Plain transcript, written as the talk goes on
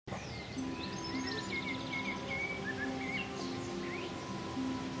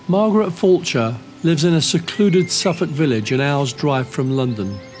Margaret Fulcher lives in a secluded Suffolk village an hour's drive from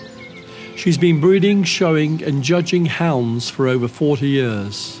London. She's been breeding, showing and judging hounds for over 40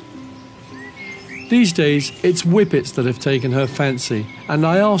 years. These days, it's Whippets that have taken her fancy, and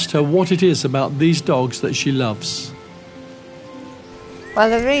I asked her what it is about these dogs that she loves. Well,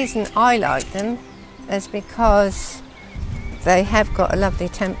 the reason I like them is because they have got a lovely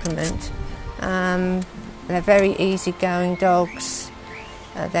temperament. They're very easygoing dogs.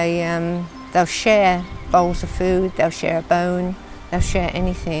 They'll share bowls of food, they'll share a bone, they'll share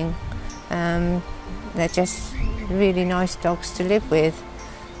anything. They're just really nice dogs to live with.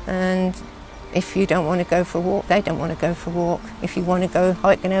 And if you don't want to go for a walk, they don't want to go for a walk. If you want to go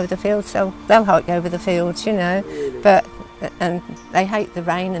hiking over the fields, they'll hike over the fields, you know. But they hate the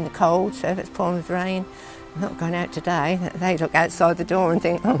rain and the cold, so if it's pouring with rain, I'm not going out today. They look outside the door and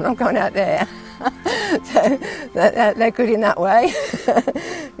think, oh, I'm not going out there. So they're good in that way.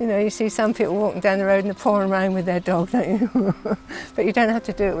 You know, you see some people walking down the road in the pouring rain with their dog, don't you? But you don't have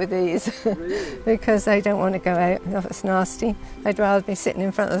to do it with these. Because they don't want to go out if it's nasty. They'd rather be sitting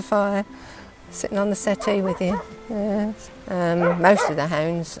in front of the fire, sitting on the settee with you. Yeah. Most of the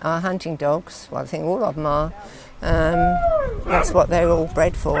hounds are hunting dogs. Well, I think all of them are. That's what they're all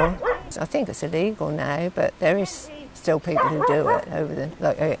bred for. I think it's illegal now, but there is still people who do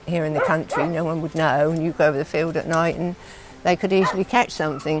it here in the country. No one would know, and you go over the field at night and they could easily catch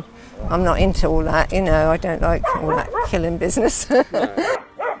something. I'm not into all that, you know. I don't like all that killing business.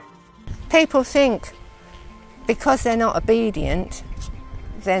 People think because they're not obedient,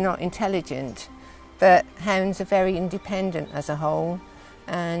 they're not intelligent, but hounds are very independent as a whole,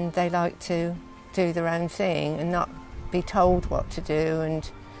 and they like to do their own thing and not be told what to do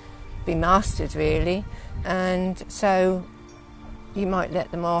and be mastered, really. And so you might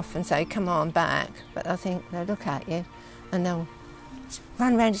let them off and say, come on back, but I think they'll look at you and they'll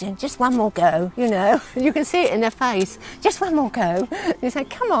run around and say, just one more go, you know. You can see it in their face, just one more go. You say,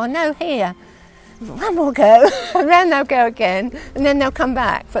 come on, no, here, one more go. And then they'll go again, and then they'll come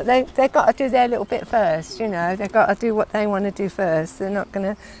back. But they've got to do their little bit first, you know. They've got to do what they want to do first. They're not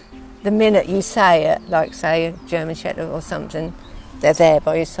going to, the minute you say it, like say a German Shepherd or something, they're there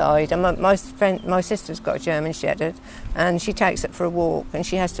by your side. And my sister's got a German Shepherd, and she takes it for a walk, and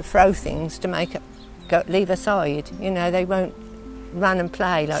she has to throw things to make it leave her side. You know, they won't run and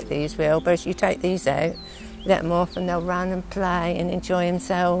play like these will, but if you take these out, let them off, and they'll run and play and enjoy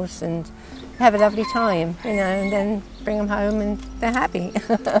themselves and have a lovely time, you know, and then bring them home and they're happy.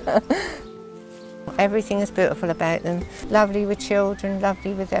 Everything is beautiful about them. Lovely with children,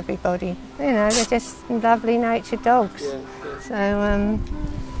 lovely with everybody. You know, they're just lovely natured dogs. So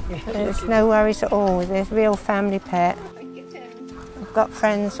there's no worries at all. They're a real family pet. I've got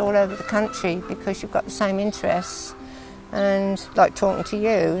friends all over the country because you've got the same interests. And like talking to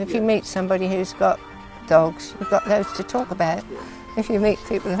you, if you meet somebody who's got dogs, you've got loads to talk about. If you meet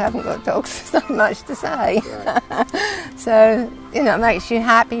people who haven't got dogs, there's not much to say. So, you know, it makes you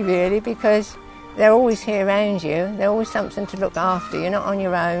happy really, because they're always here around you. They're always something to look after. You're not on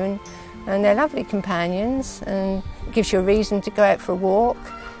your own. And they're lovely companions, and it gives you a reason to go out for a walk.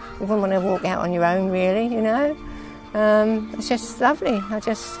 You wouldn't want to walk out on your own, really, you know. It's just lovely. I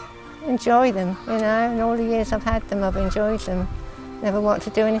just enjoy them, you know. And all the years I've had them, I've enjoyed them. Never want to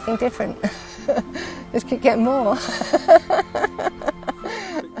do anything different. Just keep getting more.